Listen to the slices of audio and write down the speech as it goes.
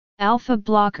Alpha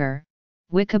blocker,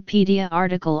 Wikipedia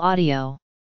article audio.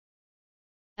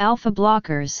 Alpha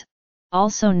blockers,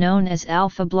 also known as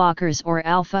alpha blockers or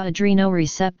alpha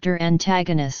adrenoreceptor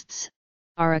antagonists,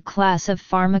 are a class of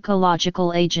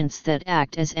pharmacological agents that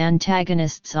act as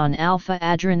antagonists on alpha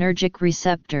adrenergic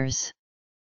receptors.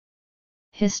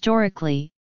 Historically,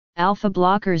 alpha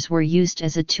blockers were used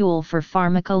as a tool for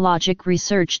pharmacologic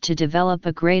research to develop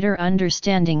a greater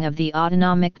understanding of the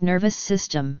autonomic nervous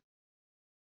system.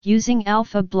 Using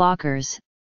alpha blockers,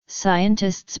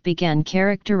 scientists began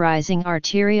characterizing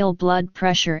arterial blood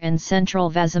pressure and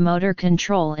central vasomotor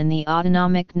control in the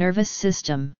autonomic nervous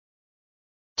system.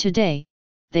 Today,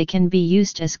 they can be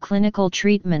used as clinical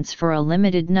treatments for a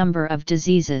limited number of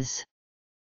diseases.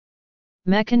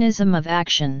 Mechanism of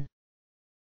action.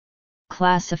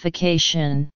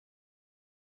 Classification.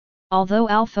 Although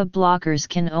alpha blockers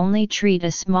can only treat a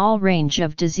small range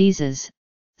of diseases,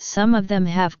 some of them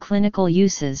have clinical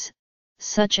uses,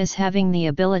 such as having the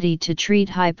ability to treat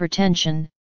hypertension,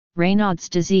 Raynaud's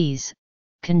disease,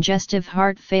 congestive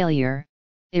heart failure,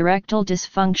 erectile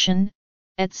dysfunction,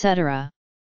 etc.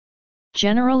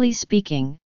 Generally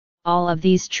speaking, all of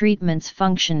these treatments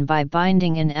function by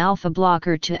binding an alpha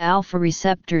blocker to alpha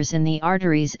receptors in the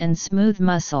arteries and smooth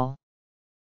muscle.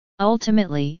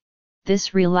 Ultimately,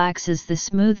 this relaxes the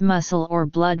smooth muscle or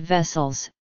blood vessels,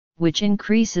 which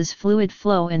increases fluid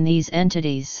flow in these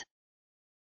entities.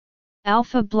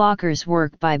 Alpha blockers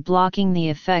work by blocking the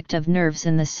effect of nerves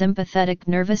in the sympathetic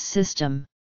nervous system.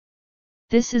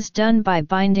 This is done by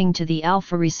binding to the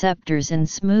alpha receptors in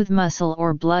smooth muscle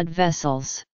or blood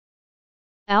vessels.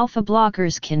 Alpha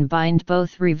blockers can bind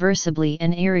both reversibly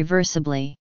and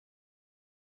irreversibly.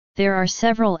 There are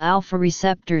several alpha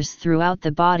receptors throughout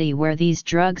the body where these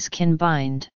drugs can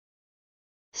bind.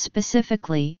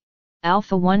 Specifically,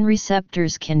 alpha-1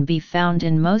 receptors can be found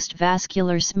in most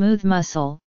vascular smooth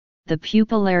muscle, the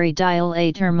pupillary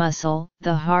dilator muscle,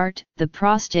 the heart, the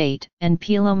prostate, and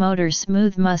pilomotor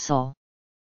smooth muscle.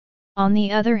 On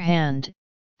the other hand,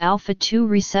 alpha-2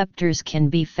 receptors can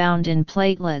be found in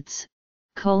platelets,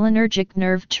 cholinergic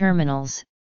nerve terminals,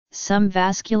 some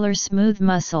vascular smooth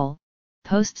muscle,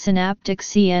 postsynaptic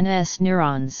CNS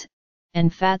neurons,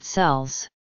 and fat cells.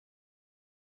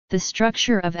 The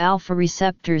structure of alpha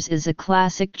receptors is a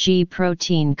classic G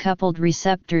protein-coupled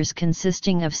receptors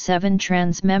consisting of 7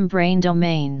 transmembrane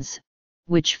domains,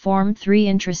 which form 3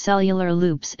 intracellular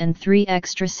loops and 3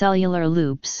 extracellular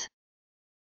loops.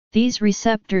 These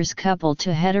receptors couple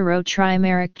to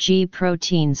heterotrimeric G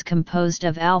proteins composed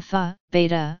of alpha,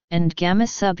 beta, and gamma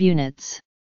subunits.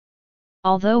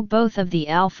 Although both of the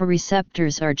alpha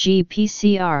receptors are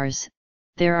GPCRs,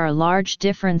 there are large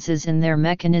differences in their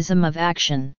mechanism of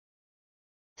action.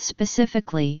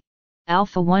 Specifically,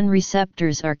 alpha-1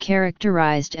 receptors are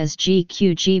characterized as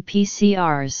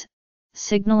GQ-GPCRs,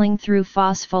 signaling through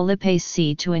phospholipase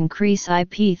C to increase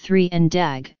IP3 and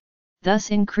DAG, thus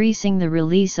increasing the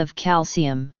release of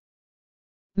calcium.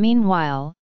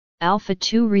 Meanwhile,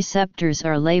 alpha-2 receptors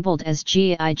are labeled as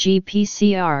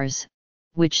GIGPCRs,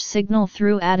 which signal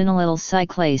through adenylyl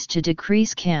cyclase to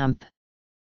decrease CAMP.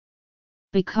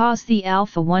 Because the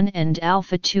alpha-1 and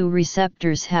alpha-2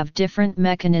 receptors have different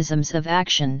mechanisms of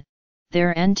action,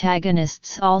 their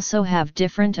antagonists also have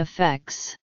different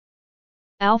effects.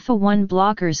 Alpha-1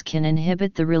 blockers can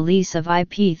inhibit the release of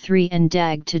IP3 and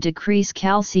DAG to decrease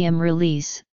calcium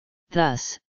release,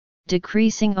 thus,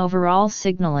 decreasing overall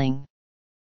signaling.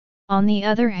 On the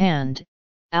other hand,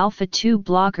 alpha-2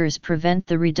 blockers prevent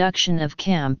the reduction of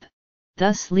CAMP,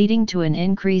 thus leading to an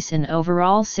increase in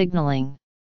overall signaling.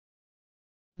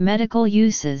 Medical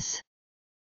uses.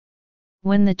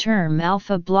 When the term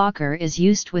alpha blocker is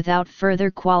used without further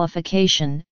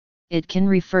qualification, it can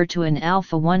refer to an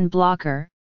alpha-1 blocker,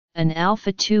 an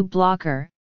alpha-2 blocker,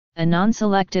 a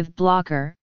non-selective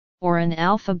blocker, or an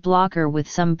alpha blocker with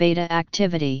some beta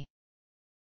activity.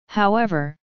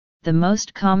 However, the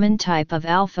most common type of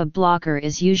alpha blocker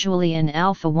is usually an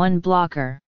alpha-1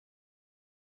 blocker.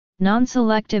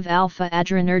 Non-selective alpha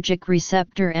adrenergic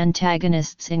receptor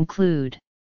antagonists include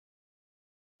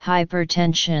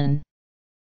hypertension.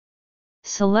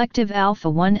 Selective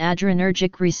alpha-1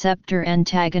 adrenergic receptor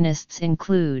antagonists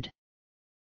include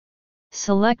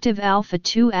selective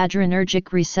alpha-2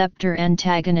 adrenergic receptor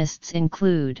antagonists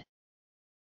include.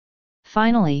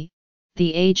 Finally,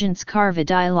 the agents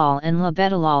carvedilol and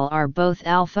labetalol are both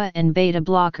alpha and beta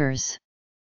blockers.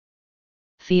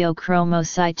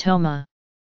 Pheochromocytoma.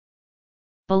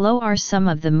 Below are some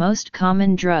of the most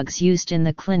common drugs used in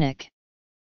the clinic.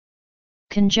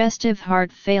 Congestive heart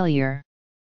failure.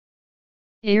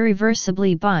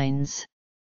 Irreversibly binds.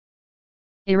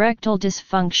 Erectile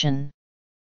dysfunction.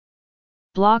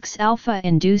 blocks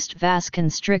alpha-induced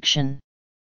vasoconstriction.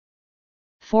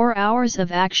 4 hours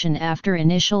of action after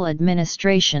initial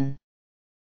administration.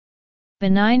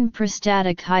 Benign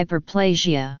prostatic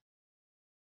hyperplasia.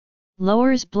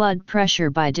 Lowers blood pressure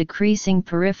by decreasing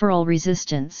peripheral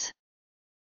resistance.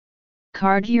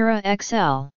 Cardura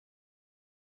XL.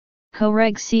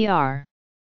 Coreg CR.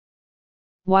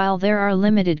 While there are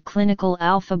limited clinical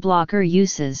alpha blocker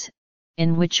uses,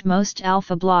 in which most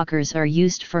alpha blockers are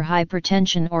used for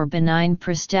hypertension or benign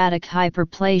prostatic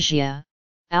hyperplasia,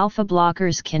 alpha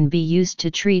blockers can be used to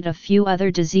treat a few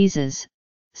other diseases,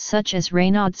 such as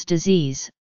Raynaud's disease,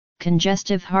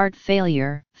 congestive heart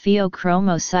failure,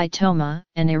 pheochromocytoma,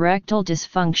 and erectile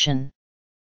dysfunction.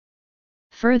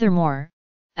 Furthermore,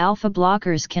 alpha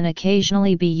blockers can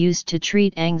occasionally be used to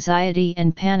treat anxiety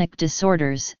and panic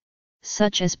disorders,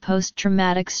 such as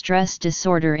post-traumatic stress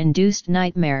disorder-induced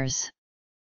nightmares.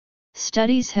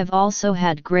 Studies have also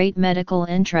had great medical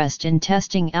interest in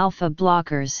testing alpha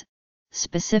blockers,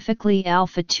 specifically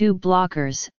alpha-2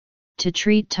 blockers, to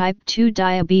treat type 2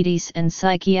 diabetes and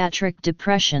psychiatric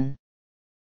depression.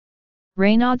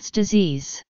 Raynaud's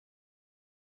disease.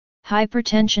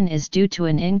 Hypertension is due to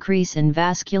an increase in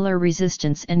vascular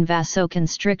resistance and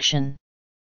vasoconstriction.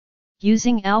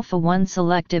 Using alpha-1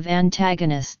 selective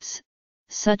antagonists,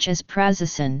 such as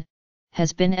prazosin,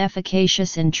 has been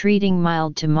efficacious in treating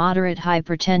mild to moderate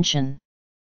hypertension.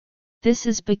 This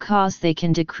is because they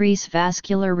can decrease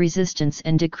vascular resistance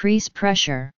and decrease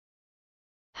pressure.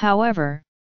 However,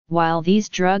 while these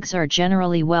drugs are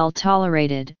generally well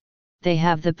tolerated, they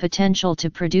have the potential to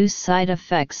produce side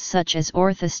effects such as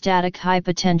orthostatic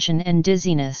hypotension and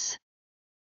dizziness.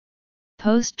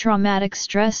 Post-traumatic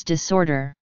stress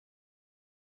disorder.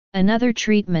 Another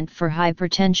treatment for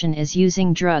hypertension is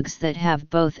using drugs that have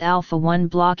both alpha-1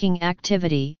 blocking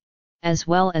activity, as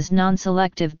well as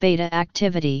non-selective beta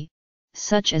activity,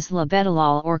 such as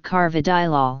labetalol or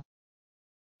carvedilol.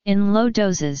 In low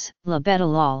doses,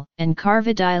 labetalol and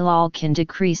carvedilol can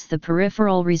decrease the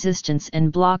peripheral resistance and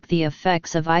block the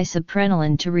effects of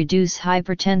isoprenolone to reduce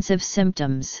hypertensive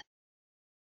symptoms.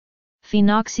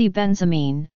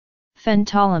 Phenoxybenzamine,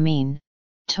 phentolamine,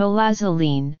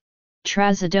 tolazoline,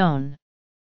 trazodone.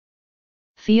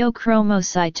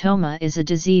 Pheochromocytoma is a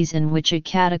disease in which a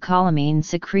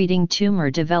catecholamine-secreting tumor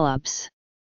develops.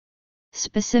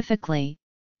 Specifically,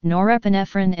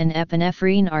 norepinephrine and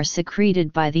epinephrine are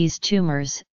secreted by these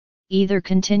tumors, either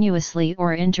continuously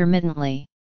or intermittently.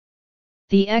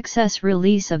 The excess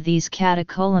release of these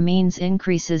catecholamines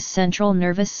increases central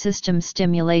nervous system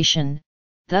stimulation,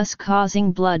 thus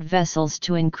causing blood vessels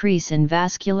to increase in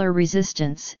vascular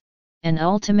resistance, and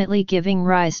ultimately giving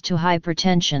rise to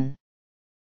hypertension.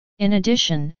 In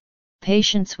addition,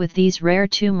 patients with these rare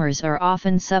tumors are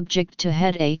often subject to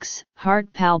headaches,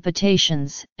 heart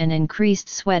palpitations, and increased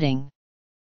sweating.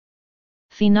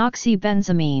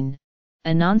 Phenoxybenzamine,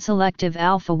 a non-selective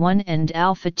alpha-1 and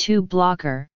alpha-2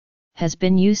 blocker, has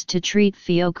been used to treat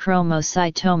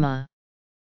pheochromocytoma.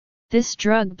 This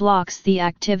drug blocks the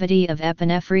activity of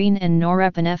epinephrine and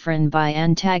norepinephrine by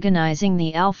antagonizing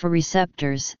the alpha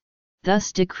receptors,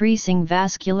 thus decreasing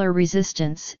vascular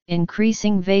resistance,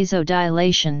 increasing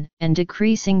vasodilation, and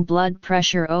decreasing blood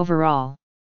pressure overall.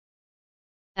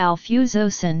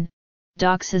 Alfuzosin,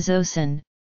 doxazosin,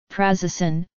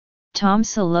 prazosin,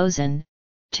 tamsulosin,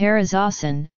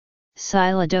 terazosin,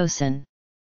 silodosin.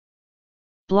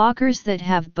 Blockers that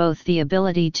have both the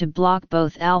ability to block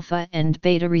both alpha and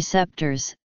beta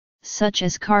receptors, such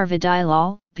as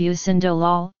carvedilol,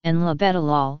 bucindolol, and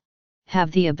labetalol,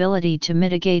 have the ability to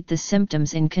mitigate the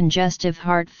symptoms in congestive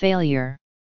heart failure.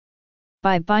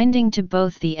 By binding to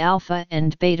both the alpha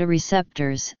and beta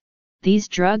receptors, these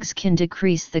drugs can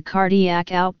decrease the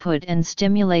cardiac output and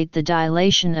stimulate the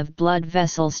dilation of blood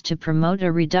vessels to promote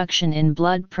a reduction in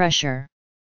blood pressure.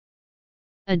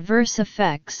 Adverse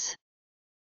effects.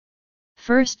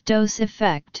 First dose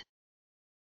effect.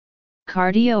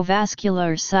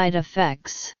 Cardiovascular side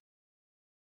effects.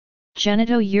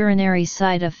 Genitourinary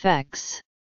side effects.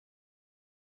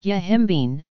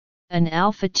 Yohimbine, an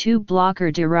alpha-2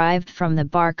 blocker derived from the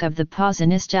bark of the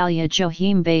Posinistalia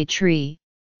johimbei tree,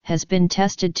 has been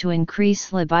tested to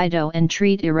increase libido and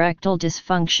treat erectile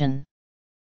dysfunction.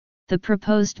 The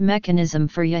proposed mechanism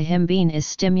for yohimbine is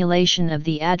stimulation of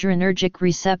the adrenergic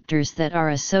receptors that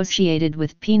are associated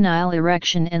with penile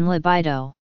erection and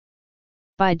libido.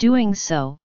 By doing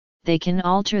so, they can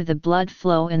alter the blood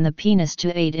flow in the penis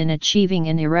to aid in achieving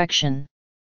an erection.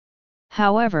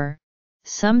 However,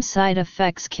 some side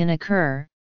effects can occur,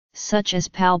 such as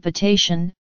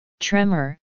palpitation,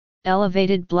 tremor,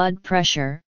 elevated blood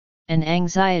pressure, and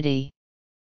anxiety.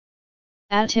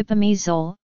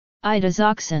 Atipamezole,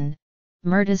 idazoxan,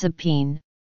 mirtazapine,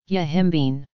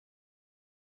 yahimbine.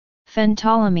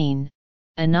 Phentolamine,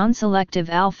 a non-selective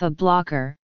alpha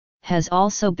blocker, has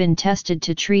also been tested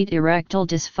to treat erectile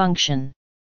dysfunction.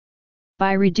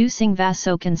 By reducing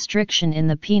vasoconstriction in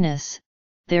the penis,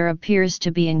 there appears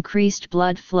to be increased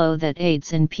blood flow that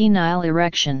aids in penile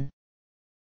erection.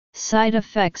 Side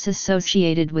effects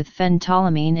associated with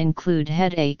phentolamine include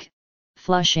headache,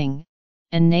 flushing,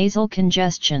 and nasal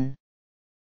congestion.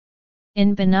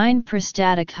 In benign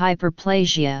prostatic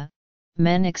hyperplasia,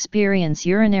 men experience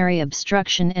urinary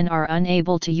obstruction and are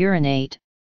unable to urinate,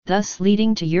 thus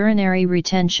leading to urinary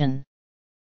retention.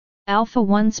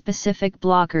 Alpha-1 specific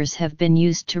blockers have been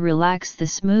used to relax the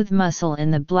smooth muscle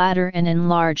in the bladder and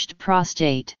enlarged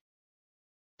prostate.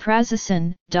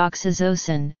 Prazosin,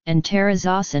 doxazosin, and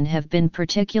terazosin have been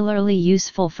particularly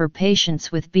useful for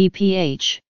patients with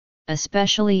BPH,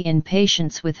 especially in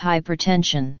patients with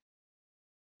hypertension.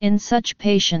 In such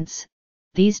patients,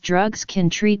 these drugs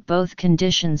can treat both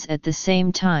conditions at the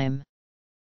same time.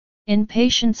 In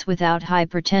patients without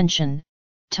hypertension,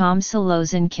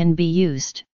 tamsulosin can be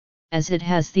used, as it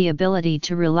has the ability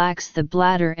to relax the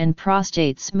bladder and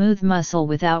prostate smooth muscle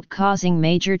without causing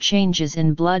major changes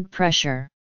in blood pressure.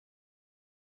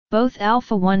 Both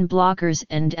alpha-1 blockers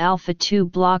and alpha-2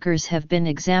 blockers have been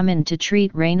examined to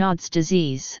treat Raynaud's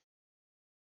disease.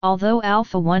 Although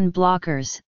alpha-1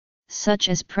 blockers, such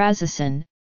as prazosin,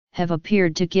 have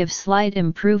appeared to give slight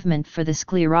improvement for the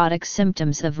sclerotic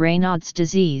symptoms of Raynaud's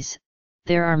disease,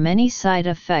 there are many side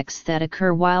effects that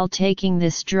occur while taking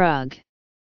this drug.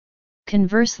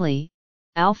 Conversely,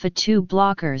 alpha-2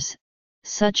 blockers,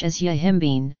 such as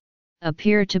yahimbine,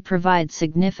 appear to provide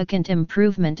significant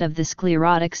improvement of the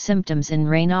sclerotic symptoms in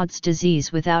Raynaud's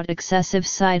disease without excessive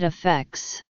side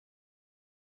effects.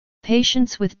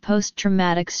 Patients with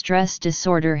post-traumatic stress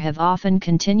disorder have often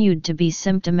continued to be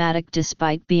symptomatic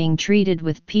despite being treated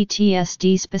with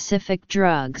PTSD-specific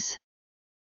drugs.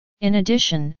 In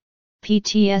addition,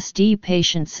 PTSD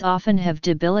patients often have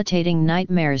debilitating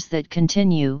nightmares that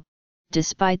continue,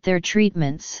 despite their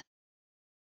treatments.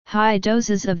 High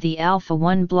doses of the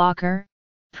alpha-1 blocker,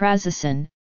 prazosin,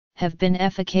 have been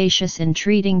efficacious in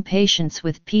treating patients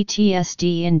with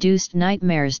PTSD-induced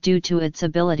nightmares due to its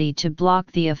ability to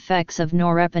block the effects of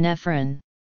norepinephrine.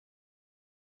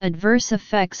 Adverse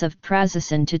effects of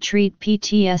prazosin to treat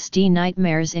PTSD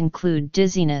nightmares include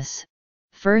dizziness,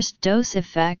 first dose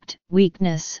effect,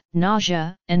 weakness,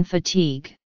 nausea, and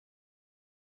fatigue.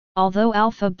 Although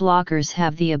alpha blockers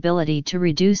have the ability to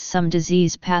reduce some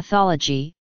disease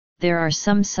pathology, there are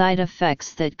some side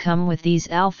effects that come with these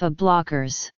alpha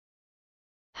blockers.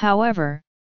 However,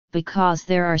 because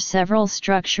there are several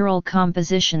structural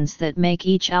compositions that make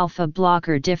each alpha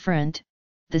blocker different,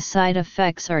 the side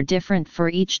effects are different for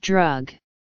each drug.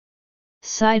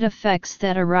 Side effects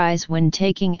that arise when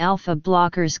taking alpha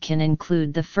blockers can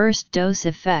include the first dose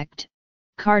effect,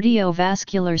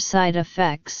 cardiovascular side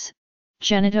effects,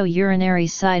 genitourinary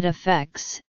side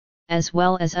effects, as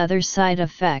well as other side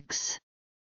effects.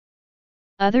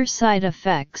 Other side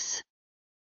effects.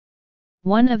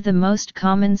 One of the most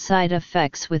common side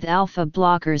effects with alpha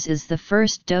blockers is the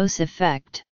first dose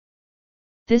effect.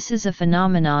 This is a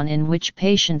phenomenon in which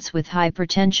patients with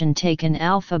hypertension take an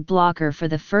alpha blocker for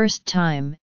the first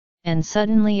time, and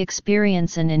suddenly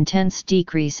experience an intense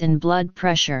decrease in blood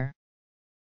pressure.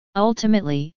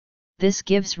 Ultimately, this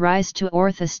gives rise to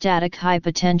orthostatic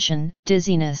hypotension,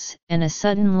 dizziness, and a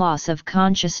sudden loss of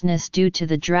consciousness due to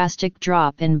the drastic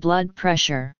drop in blood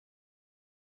pressure.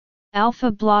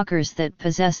 Alpha blockers that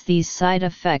possess these side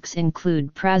effects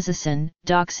include prazosin,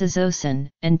 doxazosin,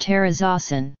 and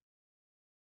terazosin.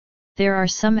 There are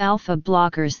some alpha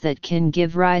blockers that can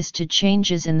give rise to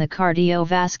changes in the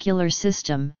cardiovascular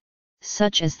system,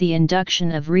 such as the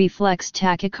induction of reflex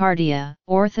tachycardia,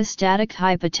 orthostatic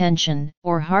hypotension,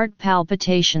 or heart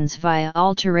palpitations via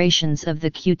alterations of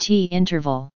the QT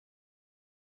interval.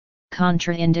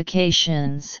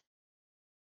 Contraindications.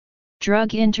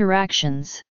 Drug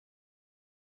interactions.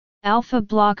 Alpha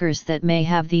blockers that may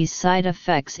have these side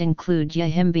effects include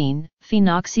yahimbine,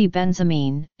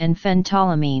 phenoxybenzamine, and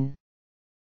phentolamine.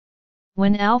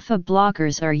 When alpha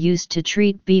blockers are used to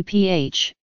treat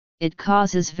BPH, it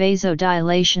causes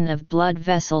vasodilation of blood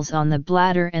vessels on the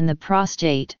bladder and the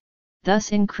prostate,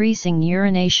 thus increasing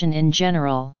urination in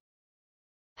general.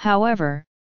 However,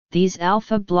 these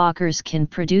alpha blockers can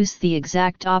produce the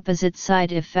exact opposite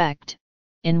side effect,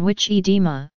 in which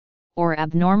edema, or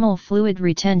abnormal fluid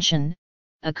retention,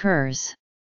 occurs.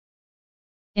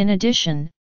 In addition,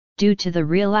 due to the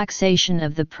relaxation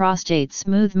of the prostate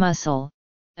smooth muscle,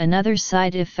 another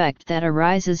side effect that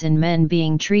arises in men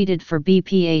being treated for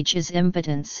BPH is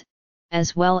impotence,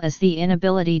 as well as the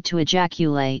inability to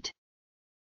ejaculate.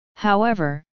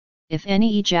 However, if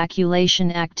any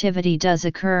ejaculation activity does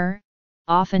occur,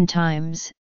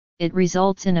 oftentimes, it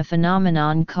results in a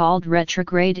phenomenon called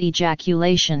retrograde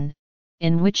ejaculation,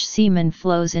 in which semen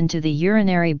flows into the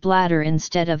urinary bladder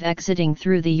instead of exiting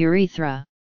through the urethra.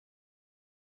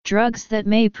 Drugs that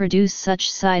may produce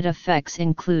such side effects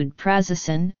include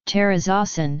prazosin,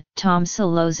 terazosin,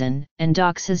 tamsulosin, and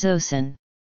doxazosin.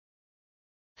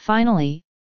 Finally,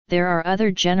 there are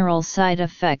other general side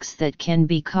effects that can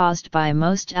be caused by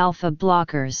most alpha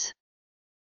blockers.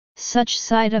 Such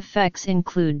side effects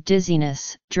include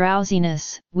dizziness,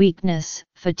 drowsiness, weakness,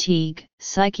 fatigue,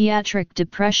 psychiatric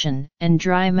depression, and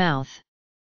dry mouth.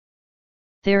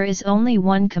 There is only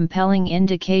one compelling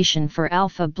indication for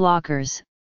alpha blockers,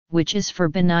 which is for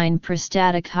benign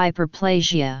prostatic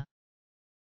hyperplasia.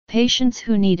 Patients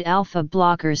who need alpha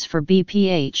blockers for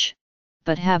BPH,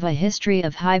 but have a history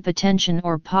of hypotension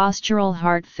or postural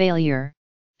heart failure,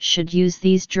 should use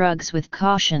these drugs with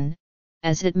caution,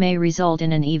 as it may result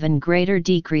in an even greater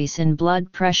decrease in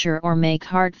blood pressure or make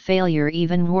heart failure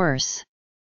even worse.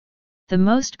 The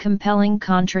most compelling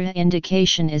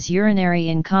contraindication is urinary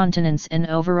incontinence and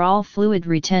overall fluid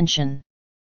retention.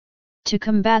 To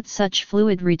combat such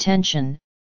fluid retention,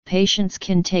 patients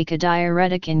can take a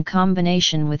diuretic in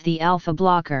combination with the alpha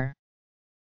blocker.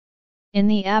 In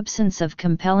the absence of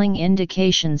compelling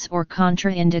indications or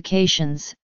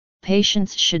contraindications,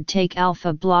 patients should take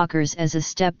alpha blockers as a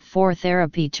step 4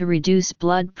 therapy to reduce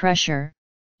blood pressure,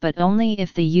 but only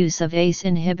if the use of ACE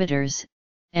inhibitors,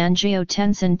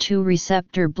 angiotensin II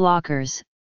receptor blockers,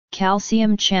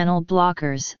 calcium channel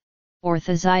blockers, or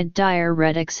thiazide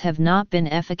diuretics have not been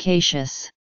efficacious.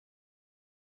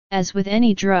 As with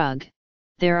any drug,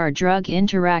 there are drug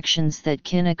interactions that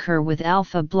can occur with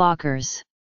alpha blockers.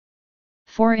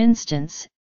 For instance,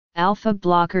 alpha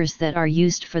blockers that are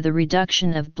used for the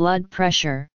reduction of blood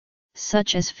pressure,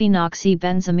 such as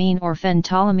phenoxybenzamine or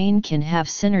phentolamine, can have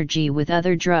synergy with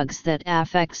other drugs that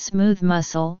affect smooth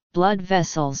muscle, blood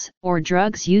vessels, or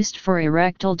drugs used for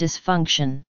erectile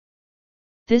dysfunction.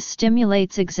 This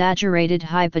stimulates exaggerated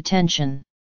hypotension.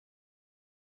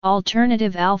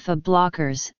 Alternative alpha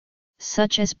blockers,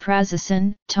 such as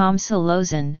prazosin,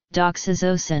 tamsulosin,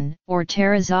 doxazosin, or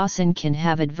terazosin, can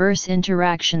have adverse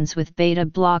interactions with beta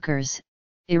blockers,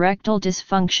 erectile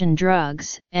dysfunction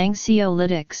drugs,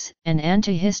 anxiolytics, and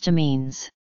antihistamines.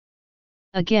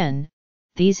 Again,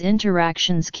 these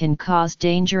interactions can cause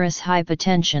dangerous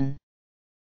hypotension.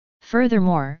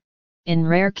 Furthermore, in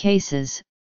rare cases,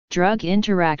 drug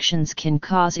interactions can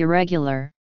cause irregular,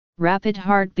 rapid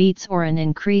heartbeats or an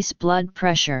increased blood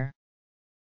pressure.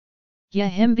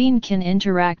 Yohimbine can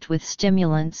interact with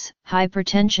stimulants,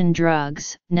 hypertension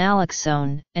drugs,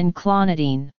 naloxone, and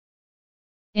clonidine.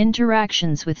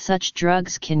 Interactions with such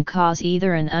drugs can cause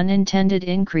either an unintended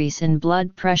increase in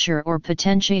blood pressure or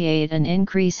potentiate an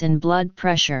increase in blood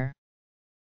pressure.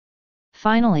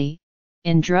 Finally,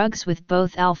 in drugs with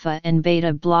both alpha and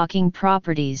beta blocking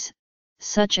properties,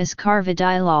 such as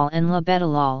carvedilol and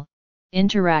labetalol,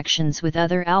 interactions with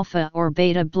other alpha or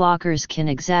beta blockers can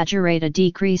exaggerate a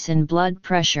decrease in blood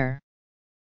pressure.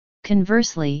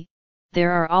 Conversely,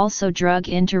 there are also drug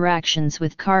interactions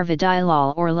with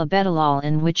carvedilol or labetalol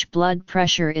in which blood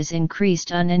pressure is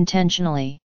increased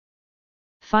unintentionally.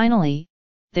 Finally,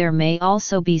 there may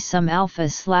also be some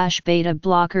alpha/beta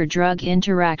blocker drug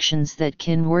interactions that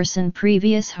can worsen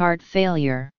previous heart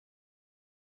failure.